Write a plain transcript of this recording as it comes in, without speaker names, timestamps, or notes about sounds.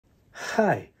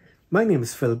Hi, my name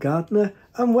is Phil Gardner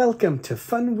and welcome to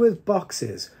Fun with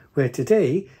Boxes, where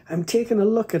today I'm taking a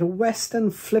look at a Western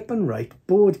flip and write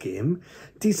board game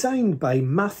designed by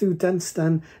Matthew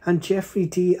Dunstan and Jeffrey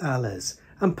D. Allers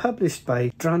and published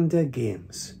by Dranda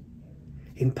Games.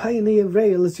 In Pioneer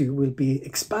Rails, you will be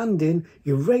expanding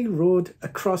your railroad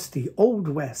across the Old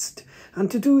West,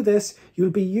 and to do this you'll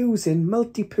be using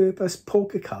multi-purpose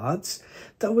poker cards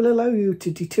that will allow you to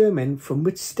determine from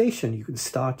which station you can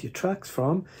start your tracks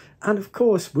from, and of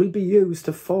course will be used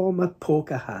to form a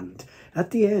poker hand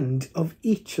at the end of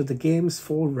each of the game's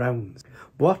 4 rounds.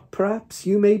 What perhaps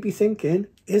you may be thinking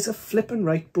is a flip and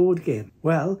write board game.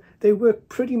 Well, they work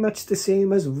pretty much the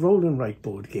same as roll and write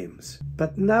board games.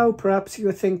 But now perhaps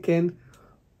you're thinking,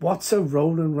 what's a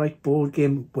roll and write board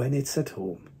game when it's at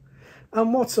home?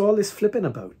 And what's all this flipping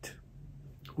about?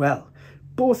 Well,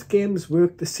 both games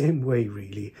work the same way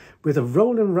really. With a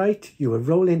roll and write, you are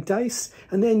rolling dice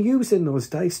and then using those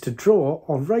dice to draw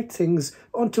or write things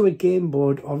onto a game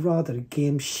board, or rather a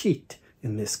game sheet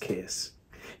in this case.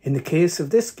 In the case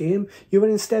of this game, you are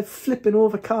instead flipping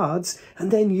over cards and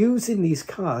then using these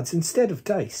cards instead of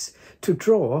dice to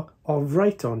draw or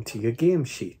write onto your game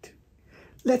sheet.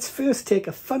 Let's first take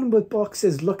a Fun with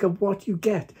Boxes look at what you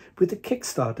get with the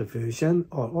Kickstarter version,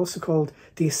 or also called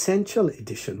the Essential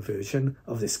Edition version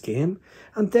of this game,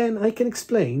 and then I can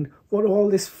explain what all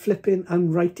this flipping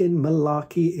and writing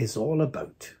malarkey is all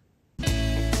about.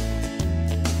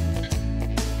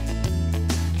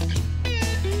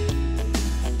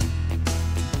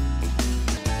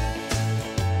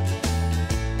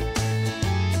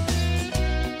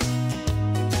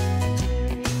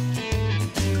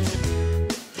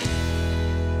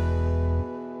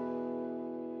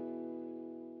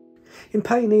 In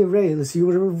Pioneer Rails, you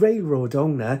are a railroad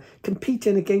owner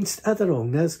competing against other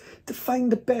owners to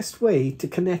find the best way to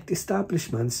connect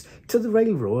establishments to the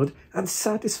railroad and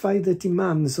satisfy the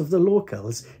demands of the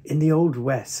locals in the Old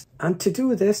West. And to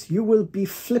do this, you will be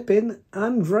flipping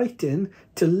and writing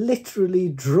to literally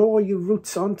draw your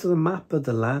routes onto the map of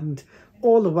the land,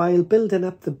 all the while building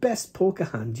up the best poker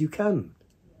hand you can.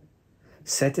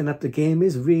 Setting up the game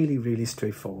is really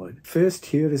straightforward. First,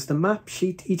 here is the map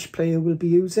sheet each player will be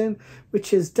using,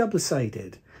 which is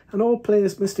double-sided, and all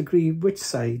players must agree which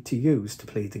side to use to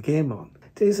play the game on.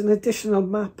 There is an additional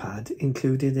map pad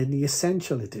included in the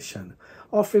Essential Edition,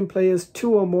 offering players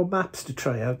 2 or more maps to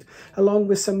try out, along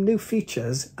with some new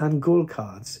features and goal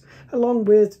cards, along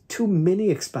with 2 mini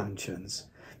expansions.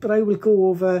 But I will go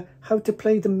over how to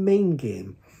play the main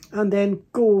game and then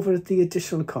go over the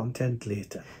additional content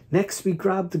later. Next, we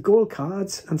grab the goal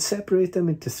cards and separate them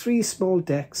into 3 small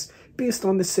decks based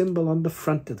on the symbol on the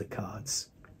front of the cards.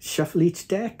 Shuffle each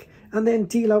deck and then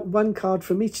deal out 1 card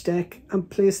from each deck and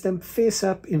place them face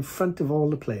up in front of all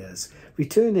the players,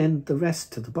 returning the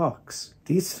rest to the box.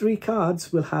 These 3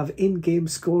 cards will have in-game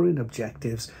scoring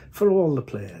objectives for all the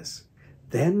players.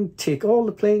 Then take all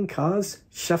the playing cards,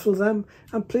 shuffle them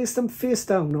and place them face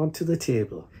down onto the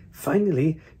table.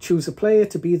 Finally, choose a player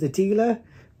to be the dealer.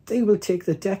 They will take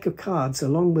the deck of cards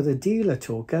along with a dealer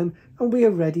token and we are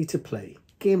ready to play.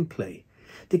 Gameplay.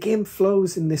 The game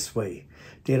flows in this way.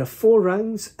 There are 4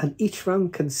 rounds and each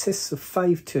round consists of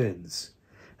 5 turns.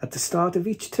 At the start of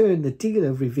each turn, the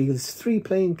dealer reveals 3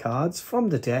 playing cards from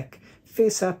the deck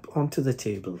face up onto the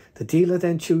table. The dealer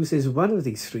then chooses one of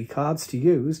these 3 cards to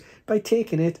use by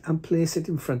taking it and place it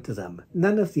in front of them.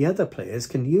 None of the other players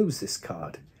can use this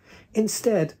card.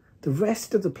 Instead, the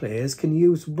rest of the players can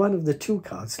use one of the 2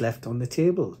 cards left on the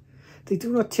table. They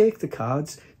do not take the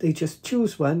cards, they just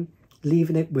choose one,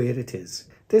 leaving it where it is.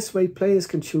 This way players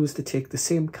can choose to take the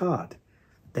same card.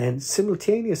 Then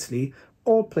simultaneously,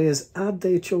 all players add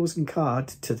their chosen card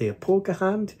to their poker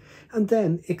hand and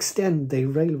then extend their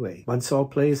railway. Once all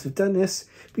players have done this,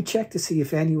 we check to see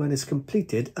if anyone has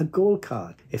completed a goal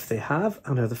card. If they have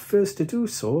and are the first to do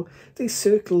so, they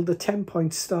circle the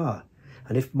 10-point star.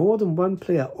 And if more than 1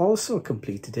 player also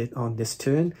completed it on this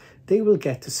turn, they will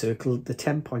get to circle the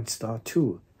 10-point star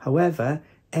too. However,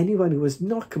 anyone who has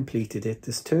not completed it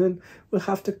this turn will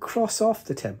have to cross off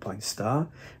the 10-point star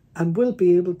and will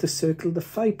be able to circle the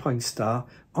 5-point star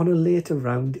on a later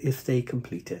round if they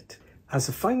complete it. As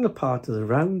a final part of the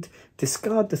round,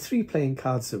 discard the 3 playing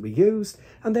cards that we used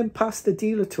and then pass the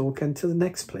dealer token to the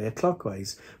next player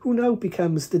clockwise, who now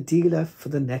becomes the dealer for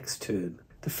the next turn.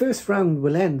 The first round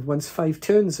will end once 5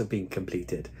 turns have been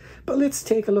completed, but let's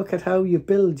take a look at how you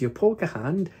build your poker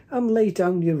hand and lay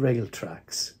down your rail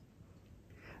tracks.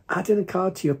 Adding a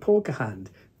card to your poker hand.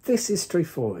 This is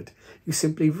straightforward. You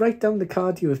simply write down the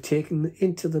card you have taken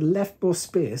into the leftmost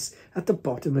space at the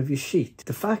bottom of your sheet.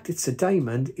 The fact it's a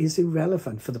diamond is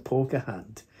irrelevant for the poker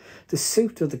hand. The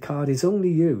suit of the card is only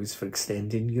used for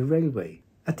extending your railway.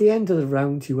 At the end of the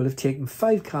round, you will have taken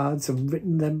 5 cards and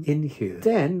written them in here.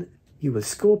 Then you will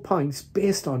score points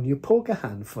based on your poker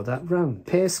hand for that round.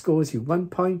 Pair scores you 1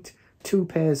 point, 2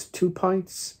 pairs 2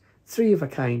 points, 3 of a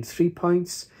kind 3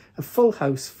 points, a full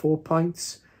house 4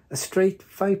 points, a straight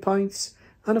 5 points,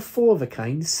 and a 4 of a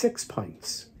kind 6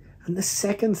 points. And the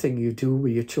second thing you do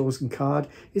with your chosen card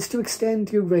is to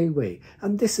extend your railway,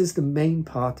 and this is the main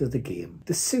part of the game.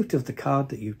 The suit of the card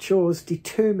that you chose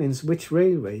determines which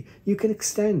railway you can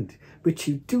extend, which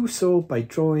you do so by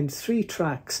drawing 3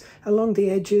 tracks along the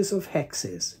edges of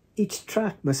hexes. Each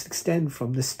track must extend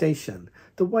from the station,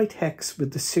 the white hex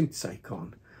with the suits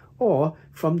icon, or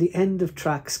from the end of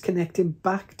tracks connecting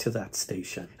back to that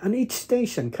station. And each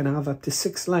station can have up to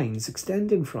 6 lines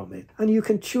extending from it, and you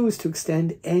can choose to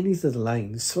extend any of the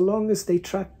lines so long as they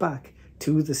track back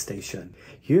to the station.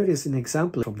 Here is an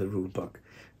example from the rulebook.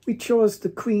 We chose the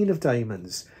Queen of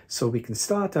Diamonds, so we can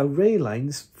start our rail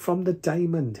lines from the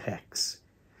diamond hex.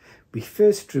 We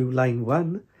first drew line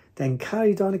 1, then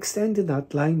carried on extending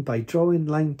that line by drawing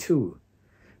line 2.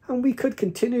 And we could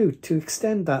continue to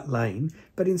extend that line,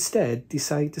 but instead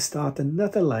decide to start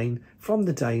another line from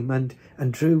the diamond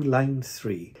and drew line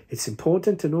 3. It's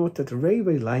important to note that a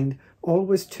railway line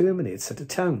always terminates at a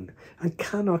town and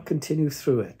cannot continue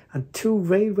through it, and 2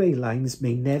 railway lines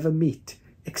may never meet,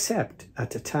 except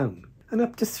at a town. And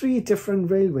up to 3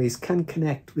 different railways can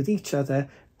connect with each other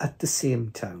at the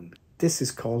same town. This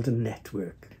is called a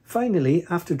network. Finally,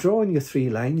 after drawing your 3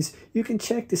 lines, you can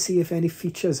check to see if any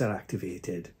features are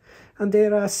activated. And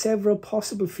there are several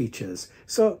possible features,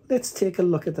 so let's take a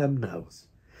look at them now.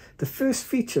 The first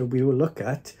feature we will look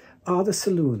at are the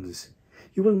saloons.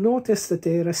 You will notice that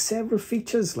there are several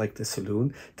features like the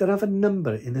saloon that have a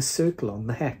number in a circle on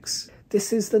the hex.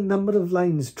 This is the number of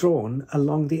lines drawn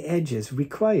along the edges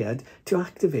required to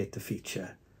activate the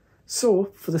feature.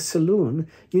 So, for the saloon,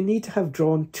 you need to have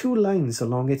drawn 2 lines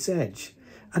along its edge,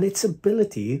 and its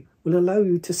ability will allow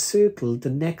you to circle the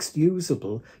next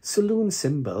usable saloon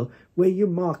symbol where you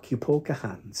mark your poker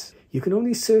hands. You can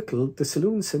only circle the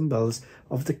saloon symbols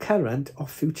of the current or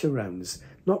future rounds,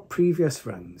 not previous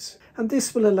rounds. And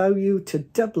this will allow you to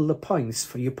double the points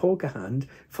for your poker hand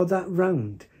for that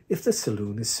round if the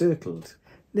saloon is circled.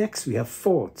 Next we have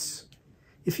forts.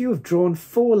 If you have drawn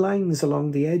 4 lines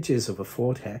along the edges of a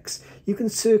fort hex, you can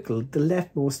circle the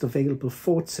leftmost available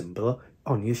fort symbol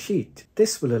on your sheet.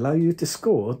 This will allow you to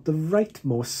score the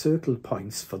rightmost circled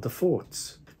points for the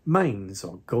forts. Mines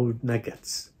or gold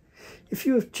nuggets. If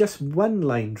you have just 1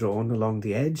 line drawn along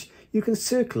the edge, you can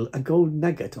circle a gold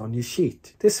nugget on your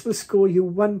sheet. This will score you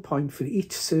 1 point for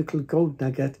each circled gold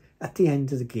nugget at the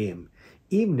end of the game,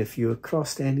 even if you have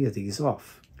crossed any of these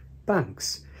off.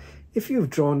 Banks. If you have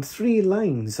drawn 3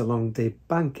 lines along the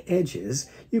bank edges,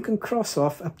 you can cross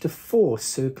off up to 4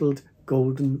 circled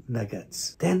golden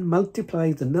nuggets. Then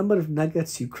multiply the number of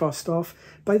nuggets you crossed off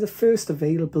by the first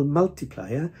available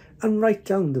multiplier and write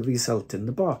down the result in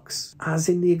the box. As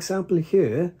in the example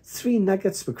here, 3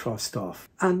 nuggets were crossed off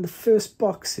and the first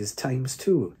box is times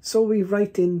 2. So we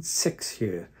write in 6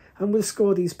 here and we'll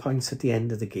score these points at the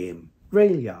end of the game.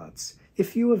 Rail yards.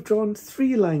 If you have drawn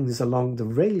 3 lines along the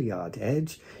rail yard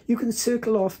edge, you can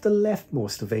circle off the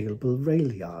leftmost available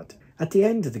rail yard. At the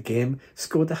end of the game,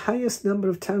 score the highest number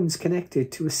of towns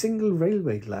connected to a single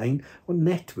railway line or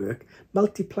network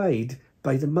multiplied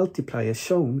by the multiplier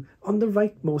shown on the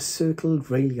rightmost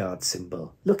circled rail yard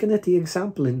symbol. Looking at the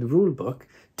example in the rulebook,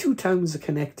 2 towns are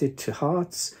connected to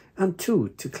hearts and 2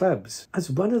 to clubs. As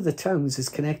one of the towns is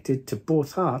connected to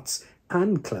both hearts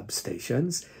and club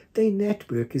stations, their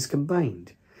network is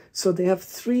combined. So they have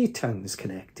 3 towns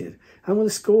connected and will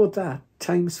score that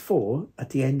times 4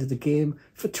 at the end of the game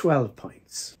for 12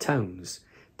 points. Towns.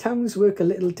 Towns work a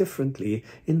little differently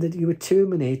in that you are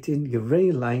terminating your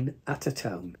rail line at a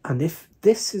town. And if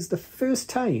this is the first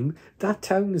time that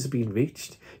town has been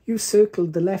reached, you circle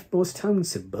the leftmost town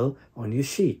symbol on your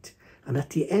sheet. And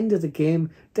at the end of the game,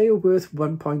 they are worth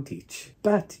 1 point each.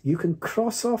 But you can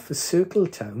cross off a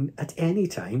circled town at any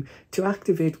time to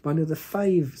activate one of the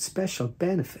 5 special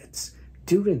benefits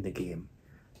during the game.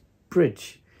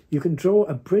 Bridge. You can draw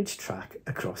a bridge track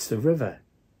across the river.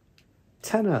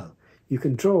 Tunnel. You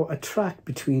can draw a track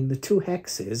between the 2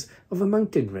 hexes of a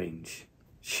mountain range.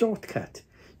 Shortcut.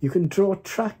 You can draw a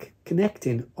track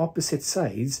connecting opposite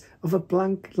sides of a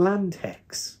blank land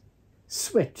hex.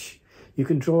 Switch. You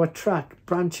can draw a track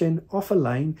branching off a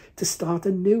line to start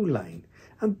a new line,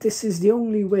 and this is the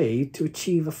only way to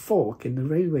achieve a fork in the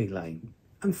railway line.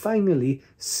 And finally,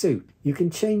 suit. You can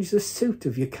change the suit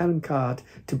of your current card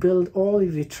to build all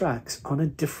of your tracks on a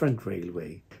different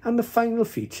railway. And the final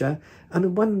feature,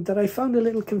 and one that I found a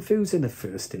little confusing at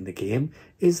first in the game,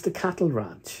 is the cattle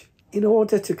ranch. In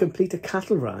order to complete a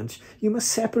cattle ranch, you must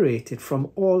separate it from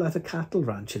all other cattle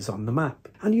ranches on the map.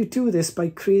 And you do this by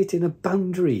creating a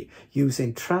boundary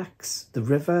using tracks, the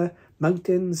river,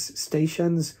 mountains,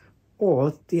 stations,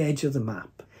 or the edge of the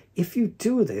map. If you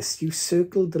do this, you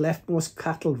circle the leftmost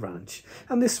cattle ranch,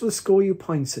 and this will score you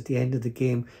points at the end of the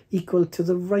game equal to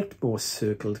the rightmost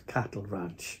circled cattle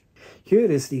ranch.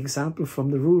 Here is the example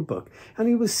from the rulebook, and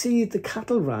you will see the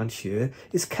cattle ranch here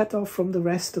is cut off from the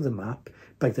rest of the map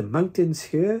by the mountains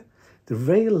here, the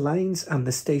rail lines and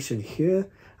the station here,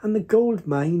 and the gold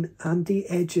mine and the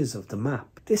edges of the map.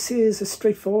 This is a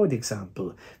straightforward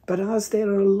example, but as there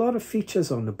are a lot of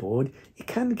features on the board, it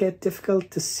can get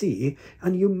difficult to see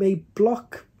and you may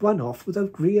block one off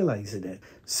without realising it.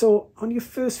 So on your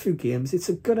first few games, it's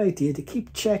a good idea to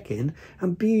keep checking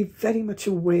and be very much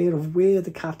aware of where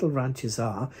the cattle ranches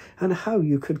are and how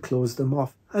you could close them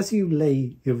off as you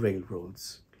lay your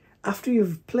railroads. After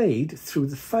you've played through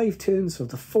the 5 turns of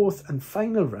the 4th and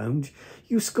final round,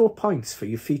 you score points for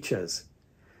your features.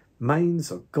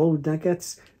 Mines or gold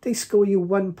nuggets, they score you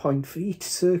 1 point for each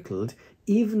circled,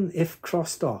 even if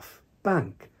crossed off.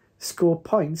 Bank, score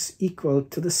points equal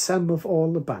to the sum of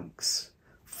all the banks.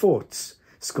 Forts,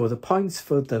 score the points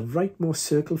for the rightmost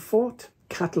circled fort.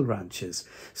 Cattle ranches,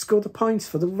 score the points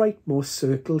for the rightmost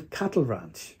circled cattle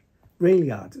ranch. Rail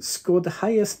yard, score the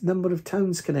highest number of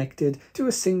towns connected to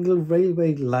a single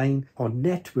railway line or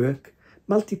network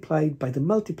multiplied by the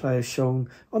multiplier shown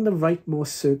on the rightmost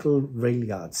circled rail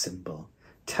yard symbol.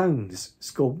 Towns,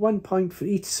 score 1 point for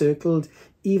each circled,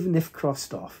 even if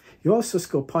crossed off. You also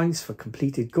score points for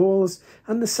completed goals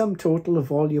and the sum total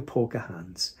of all your poker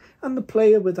hands. And the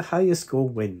player with the highest score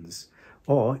wins.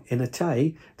 Or, in a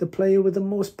tie, the player with the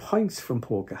most points from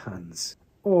poker hands.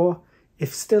 Or,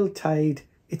 if still tied,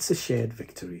 it's a shared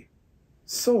victory.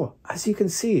 So, as you can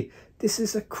see, this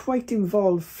is a quite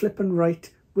involved flip and right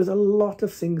with a lot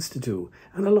of things to do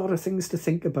and a lot of things to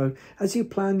think about as you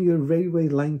plan your railway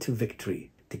line to victory.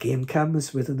 The game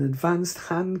comes with an advanced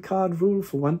hand card rule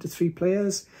for 1 to 3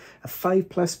 players, a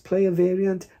 5+ player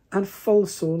variant and full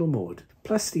solo mode.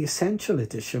 Plus the Essential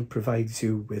Edition provides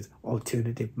you with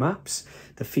alternative maps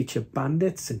that feature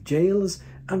bandits and jails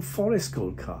and forest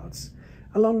gold cards,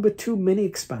 along with 2 mini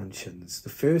expansions, the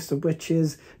first of which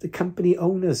is the Company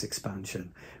Owners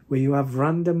expansion, where you have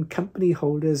random company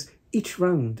holders each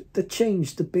round that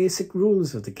change the basic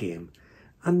rules of the game,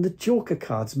 and the Joker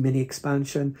cards mini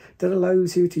expansion that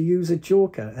allows you to use a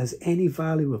Joker as any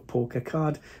value of poker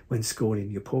card when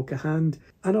scoring your poker hand,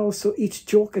 and also each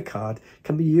Joker card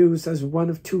can be used as one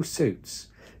of 2 suits.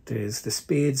 There's the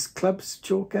Spades Clubs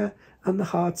Joker and the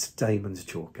Hearts Diamonds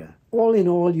Joker. All in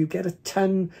all, you get a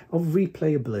ton of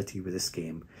replayability with this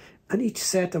game, and each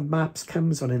set of maps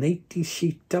comes on an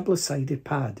 80-sheet double-sided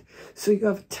pad, so you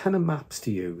have a ton of maps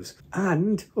to use.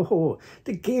 And,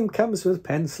 the game comes with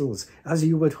pencils, as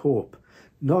you would hope.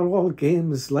 Not all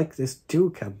games like this do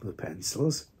come with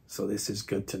pencils, so this is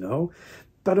good to know.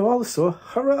 But also,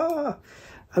 hurrah!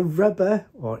 A rubber,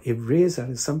 or eraser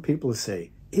as some people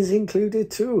say, is included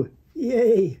too.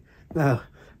 Yay! Now,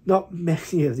 not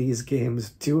many of these games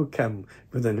do come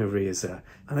with an eraser,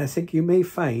 and I think you may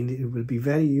find it will be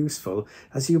very useful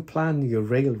as you plan your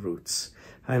rail routes.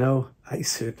 I know I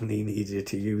certainly needed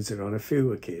to use it on a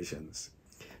few occasions.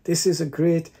 This is a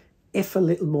great, if a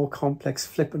little more complex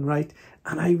flip and right,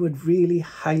 and I would really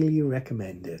highly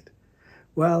recommend it.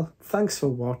 Well, thanks for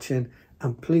watching,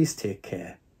 and please take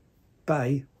care.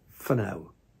 Bye for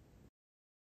now.